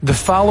The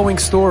following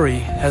story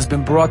has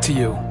been brought to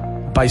you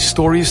by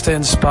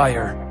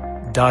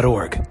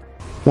StoriesToInspire.org.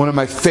 One of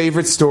my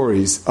favorite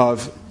stories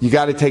of you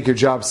got to take your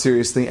job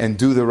seriously and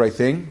do the right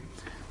thing.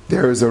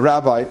 There is a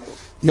rabbi,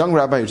 young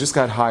rabbi who just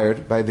got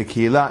hired by the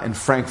Kehillah in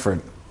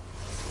Frankfurt.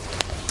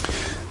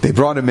 They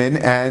brought him in,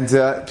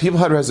 and people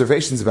had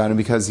reservations about him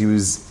because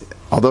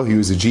although he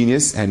was a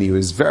genius and he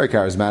was very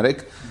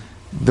charismatic,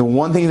 the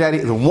one thing that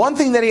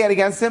he had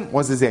against him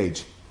was his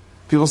age.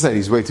 People said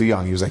he's way too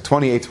young. He was like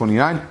 28,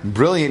 29,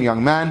 brilliant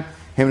young man.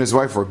 Him and his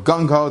wife were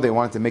gung-ho. They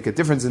wanted to make a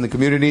difference in the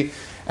community.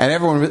 And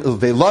everyone,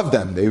 they loved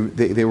them.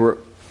 They were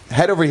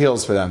head over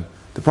heels for them.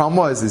 The problem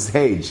was his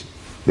age.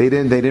 They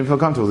didn't feel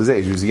comfortable with his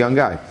age. He was a young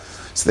guy.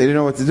 So they didn't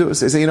know what to do.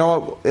 So they said, you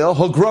know what,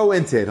 he'll grow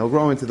into it. He'll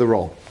grow into the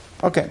role.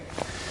 Okay.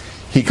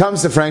 He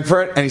comes to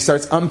Frankfurt and he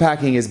starts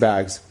unpacking his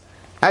bags.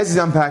 As he's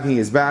unpacking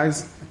his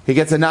bags, he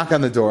gets a knock on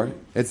the door.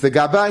 It's the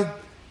Gabbai?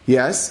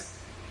 Yes.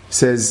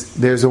 Says,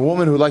 there's a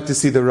woman who'd like to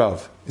see the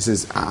Rav. He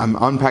says, I'm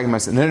unpacking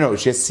myself. No,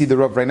 she has to see the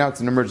Rav right now.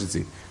 It's an emergency.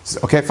 He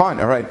says, okay, fine,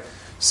 all right.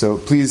 So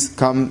please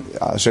come,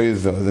 I'll show you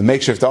the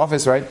makeshift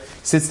office, right?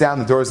 Sits down,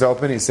 the door's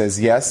open. He says,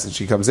 yes. And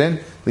she comes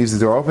in, leaves the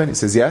door open. He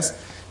says, yes.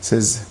 He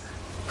says,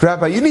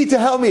 Rabbi, you need to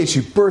help me. And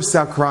she bursts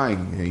out crying.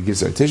 And he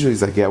gives her a tissue.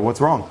 He's like, yeah,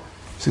 what's wrong?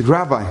 She said,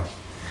 Rabbi,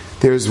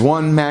 there's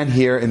one man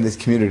here in this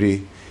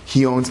community.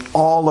 He owns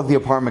all of the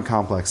apartment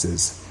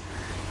complexes.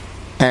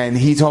 And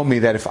he told me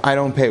that if I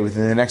don't pay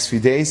within the next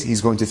few days,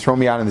 he's going to throw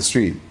me out in the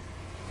street.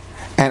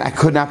 And I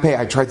could not pay.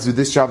 I tried to do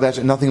this job, that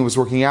job, nothing was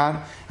working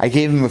out. I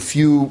gave him a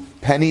few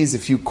pennies, a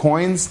few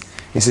coins.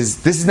 He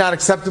says, this is not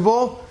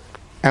acceptable.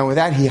 And with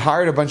that, he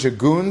hired a bunch of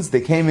goons.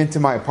 They came into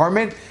my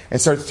apartment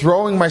and started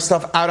throwing my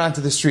stuff out onto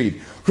the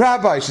street.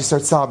 Rabbi, she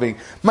starts sobbing,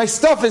 my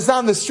stuff is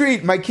on the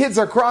street. My kids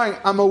are crying.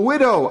 I'm a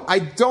widow. I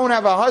don't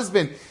have a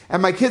husband.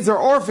 And my kids are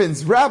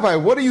orphans. Rabbi,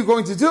 what are you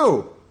going to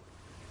do?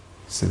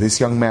 So this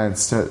young man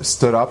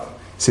stood up,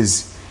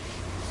 says,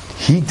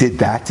 he did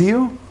that to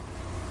you?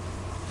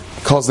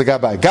 Calls the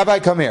Gabbai.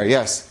 Gabbai, come here.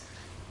 Yes.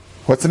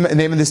 What's the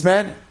name of this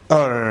man?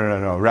 Oh,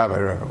 no.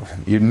 Rabbi.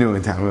 You're new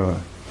in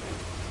town.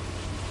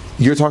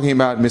 You're talking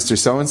about Mr.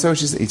 So-and-so?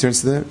 He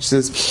turns to them. She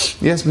says,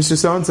 yes, Mr.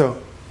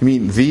 So-and-so. You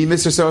mean the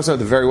Mr. So-and-so,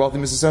 the very wealthy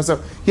Mr.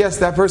 So-and-so? Yes,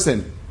 that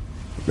person.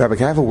 Rabbi,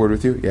 can I have a word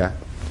with you? Yeah.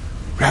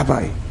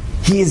 Rabbi,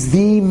 he is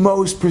the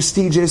most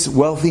prestigious,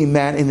 wealthy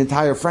man in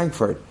entire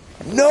Frankfurt.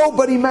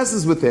 Nobody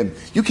messes with him.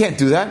 You can't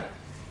do that.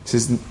 He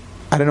says,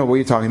 I don't know what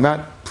you're talking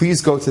about. Please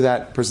go to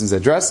that person's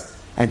address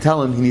and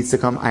tell him he needs to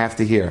come. I have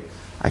to hear.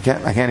 I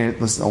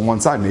can't listen on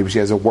one side. Maybe she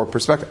has a warped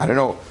perspective. I don't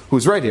know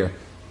who's right here.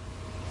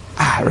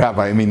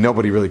 Rabbi, I mean,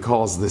 nobody really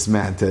calls this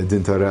man to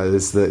Din Torah.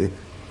 You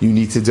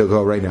need to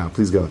go right now.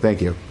 Please go.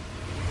 Thank you.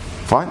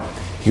 Fine.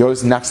 He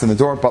goes, knocks on the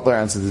door. Butler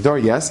answers the door.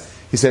 Yes.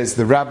 He says,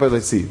 the rabbi,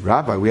 let's see.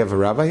 Rabbi, we have a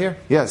rabbi here?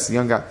 Yes,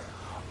 young guy.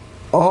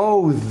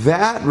 Oh,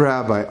 that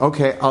rabbi.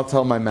 Okay, I'll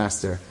tell my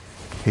master.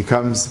 He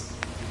comes,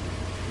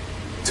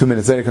 2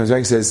 minutes later, comes back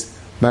and says,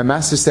 my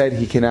master said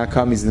he cannot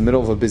come. He's in the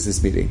middle of a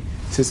business meeting.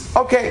 He says,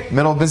 okay,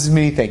 middle of business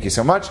meeting, thank you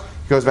so much.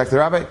 He goes back to the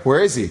rabbi.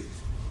 Where is he?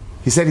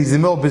 He said he's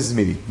in the middle of business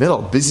meeting. Middle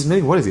of business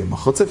meeting? What is he, a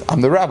machutzev?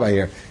 I'm the rabbi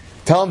here.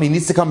 Tell him he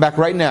needs to come back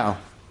right now.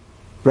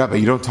 Rabbi,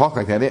 you don't talk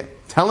like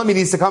that. Tell him he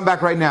needs to come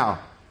back right now.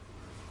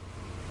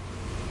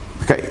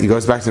 Okay, he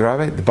goes back to the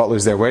rabbi. The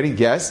butler's there waiting.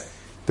 Yes.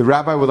 The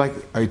rabbi would like,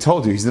 I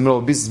told you, he's in the middle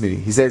of a business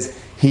meeting. He says,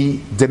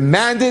 he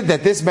demanded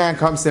that this man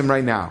comes to him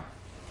right now.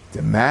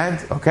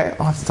 Demand? Okay,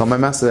 I'll have to tell my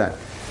master that.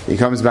 He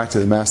comes back to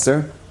the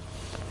master,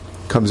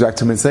 comes back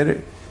 2 minutes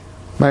later.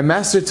 My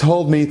master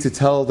told me to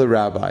tell the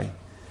rabbi,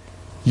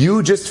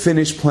 you just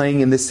finished playing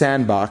in the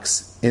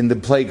sandbox in the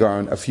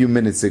playground a few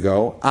minutes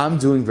ago. I'm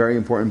doing very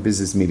important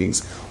business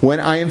meetings.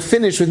 When I am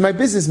finished with my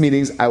business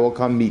meetings, I will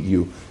come meet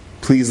you.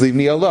 Please leave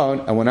me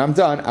alone, and when I'm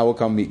done, I will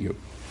come meet you.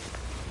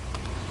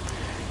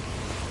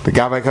 The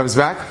Gabbai comes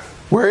back.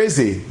 Where is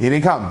he? He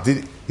didn't come.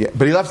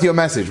 But he left you a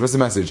message. What's the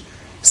message?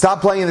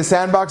 Stop playing in the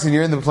sandbox and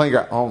you're in the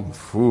playground. Oh,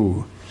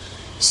 phew.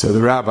 So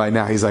the rabbi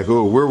now, he's like,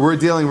 ooh, we're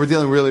dealing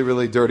really,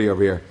 really dirty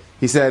over here.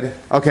 He said,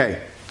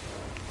 okay,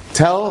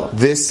 tell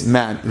this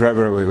man,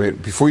 Rabbi,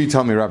 wait, before you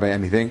tell me, Rabbi,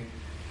 anything,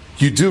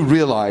 you do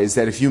realize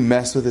that if you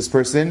mess with this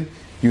person,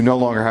 you no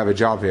longer have a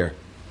job here.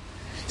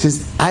 He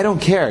says, I don't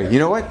care. You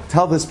know what?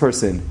 Tell this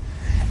person,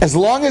 as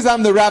long as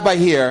I'm the rabbi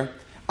here,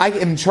 I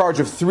am in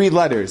charge of 3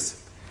 letters.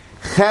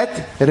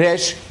 Chet,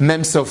 Resh,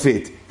 Mem,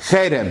 Sofit.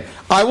 Cherem.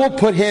 I will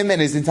put him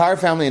and his entire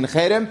family in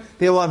Cherem.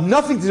 They will have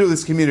nothing to do with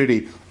this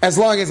community as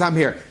long as I'm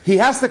here. He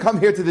has to come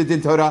here to the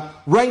Din Torah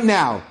right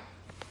now.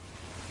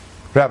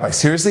 Rabbi,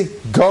 seriously?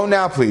 Go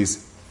now,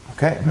 please.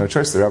 Okay, no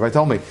choice. The rabbi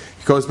told me.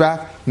 He goes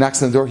back,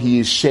 knocks on the door. He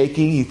is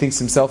shaking. He thinks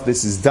himself,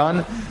 this is done.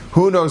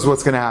 Who knows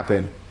what's going to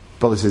happen?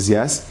 Butler says,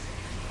 yes.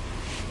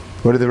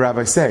 What did the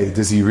rabbi say?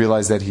 Does he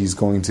realize that he's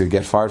going to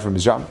get fired from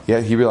his job?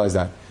 Yeah, he realized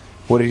that.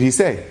 What did he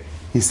say?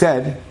 He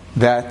said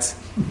that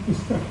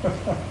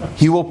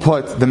he will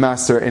put the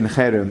master in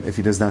cherem if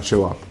he does not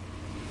show up.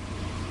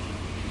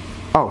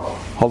 Oh,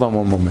 hold on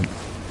one moment.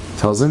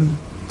 Tells him,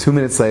 2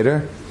 minutes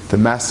later, the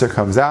master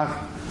comes out.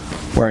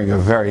 wearing a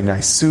very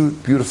nice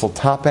suit, beautiful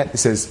top hat. He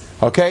says,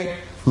 okay,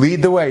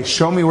 lead the way.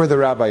 Show me where the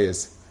rabbi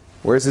is.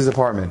 Where's his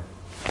apartment?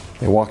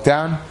 They walk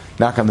down,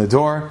 knock on the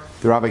door.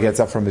 The rabbi gets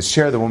up from his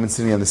chair, the woman's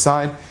sitting on the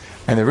side,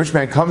 and the rich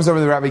man comes over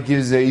to the rabbi,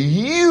 gives a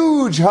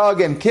huge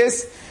hug and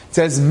kiss,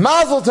 says,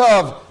 Mazel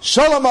Tov,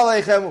 Shalom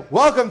Aleichem,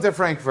 welcome to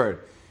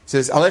Frankfurt. He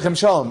says, Aleichem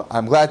Shalom,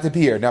 I'm glad to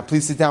be here. Now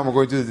please sit down, we're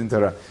going to do the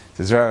Torah.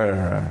 He says,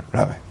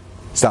 Rabbi,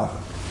 stop.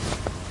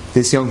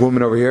 This young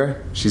woman over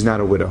here, she's not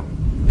a widow.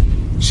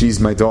 She's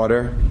my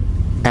daughter,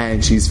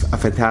 and she's a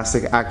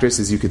fantastic actress,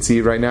 as you can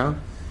see right now.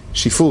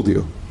 She fooled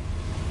you.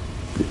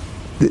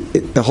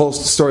 The whole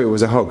story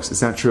was a hoax.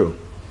 It's not true.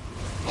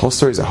 The whole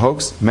story is a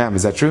hoax? Ma'am,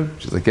 is that true?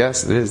 She's like,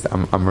 yes, it is.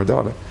 I'm her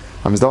daughter.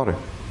 I'm his daughter.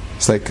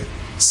 It's like,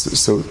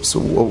 so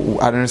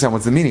I don't understand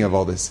what's the meaning of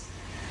all this.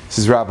 He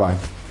says, Rabbi,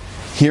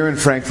 here in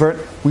Frankfurt,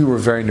 we were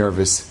very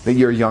nervous that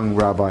you're a young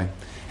rabbi,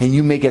 and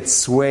you may get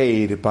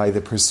swayed by the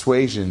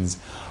persuasions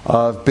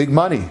of big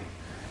money,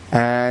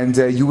 and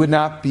you would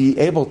not be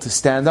able to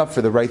stand up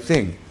for the right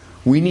thing.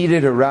 We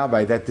needed a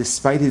rabbi that,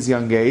 despite his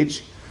young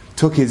age,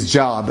 took his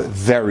job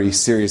very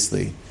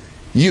seriously.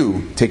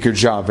 You take your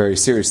job very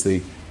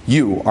seriously.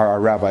 You are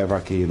our rabbi of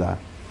our kehillah.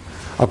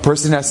 A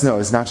person has to know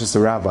it's not just a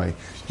rabbi.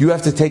 You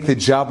have to take the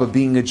job of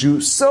being a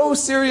Jew so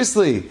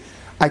seriously.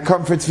 I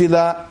come for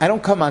tefillah. I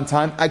don't come on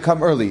time. I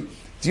come early.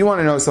 Do you want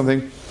to know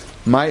something?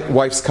 My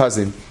wife's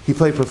cousin, he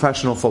played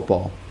professional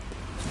football.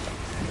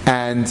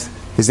 And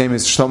his name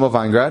is Shlomo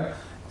Weingrad.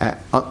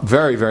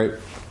 Very, very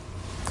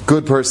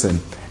good person.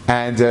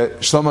 And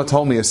Shlomo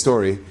told me a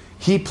story.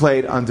 He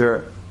played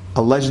under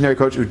a legendary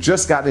coach who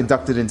just got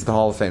inducted into the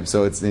Hall of Fame.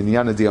 So it's in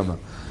Yana Dioma.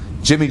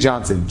 Jimmy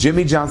Johnson.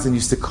 Jimmy Johnson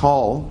used to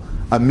call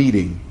a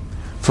meeting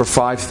for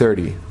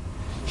 5:30.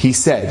 He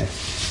said,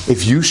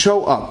 if you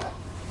show up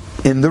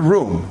in the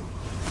room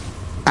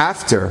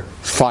after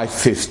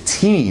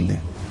 5:15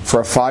 for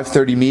a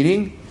 5:30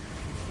 meeting,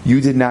 you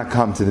did not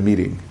come to the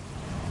meeting.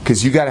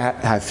 Because you got to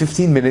have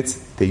 15 minutes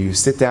that you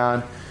sit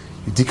down,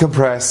 you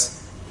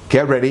decompress,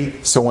 get ready.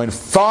 So when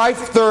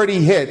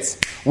 5:30 hits,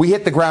 we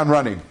hit the ground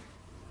running.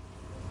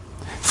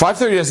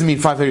 5:30 doesn't mean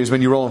 5:30 is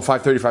when you roll in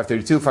 5:30,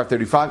 5:32,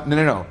 5:35.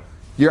 No.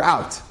 You're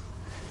out.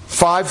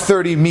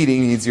 5:30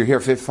 meeting means you're here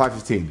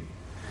 5:15.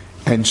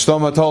 And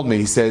Shlomo told me,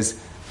 he says,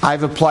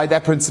 I've applied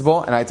that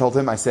principle, and I told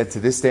him, I said, to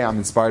this day I'm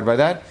inspired by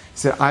that. He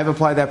said, I've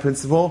applied that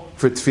principle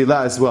for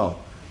tefillah as well.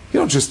 You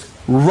don't just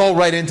roll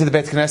right into the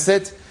Beit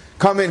Knesset,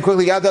 come in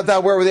quickly,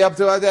 where were they up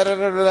to?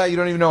 You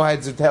don't even know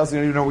heads or tails, you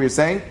don't even know what you're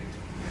saying.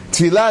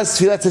 Tefillah is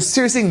tefillah, it's a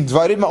serious thing. These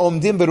are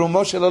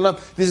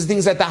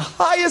things at the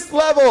highest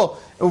level.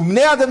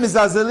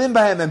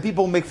 And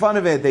people make fun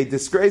of it, they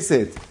disgrace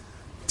it.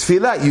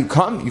 Tefillah, you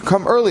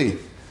come early.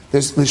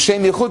 There's the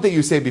Shem Yichud that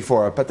you say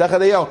before. There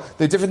are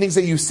different things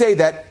that you say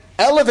that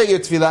elevate your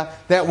tefillah,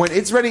 that when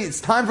it's ready, it's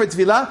time for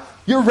tefillah,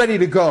 you're ready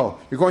to go.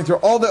 You're going through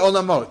all the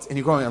olamot, and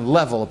you're going on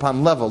level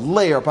upon level,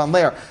 layer upon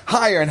layer,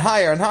 higher and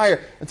higher and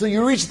higher, until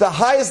you reach the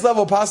highest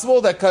level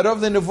possible, that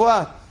karov the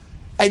nevuah.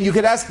 And you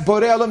could ask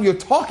Borei Olam, you're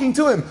talking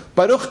to him.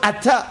 Baruch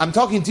Ata, I'm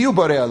talking to you,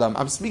 Borei Olam.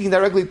 I'm speaking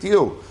directly to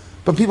you.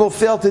 But people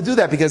fail to do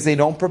that because they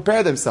don't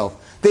prepare themselves.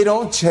 They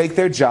don't take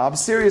their job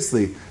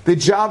seriously. The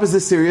job is a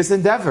serious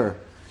endeavor.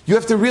 You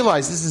have to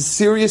realize this is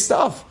serious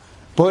stuff.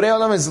 Borei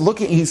Olam is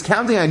looking, he's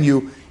counting on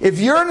you. If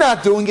you're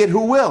not doing it,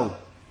 who will?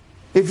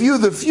 If you,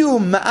 the few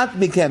ma'at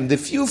mikem, the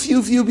few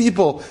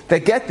people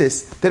that get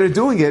this, that are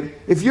doing it,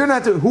 if you're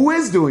not doing it, who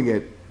is doing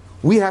it?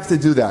 We have to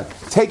do that.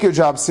 Take your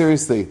job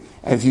seriously.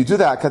 And if you do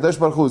that, Kadosh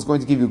Baruch Hu is going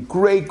to give you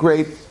great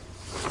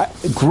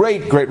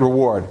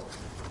reward.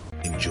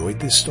 Enjoyed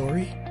this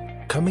story?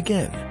 Come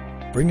again.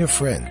 Bring a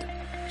friend.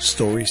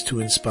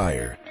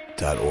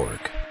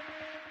 StoriesToInspire.org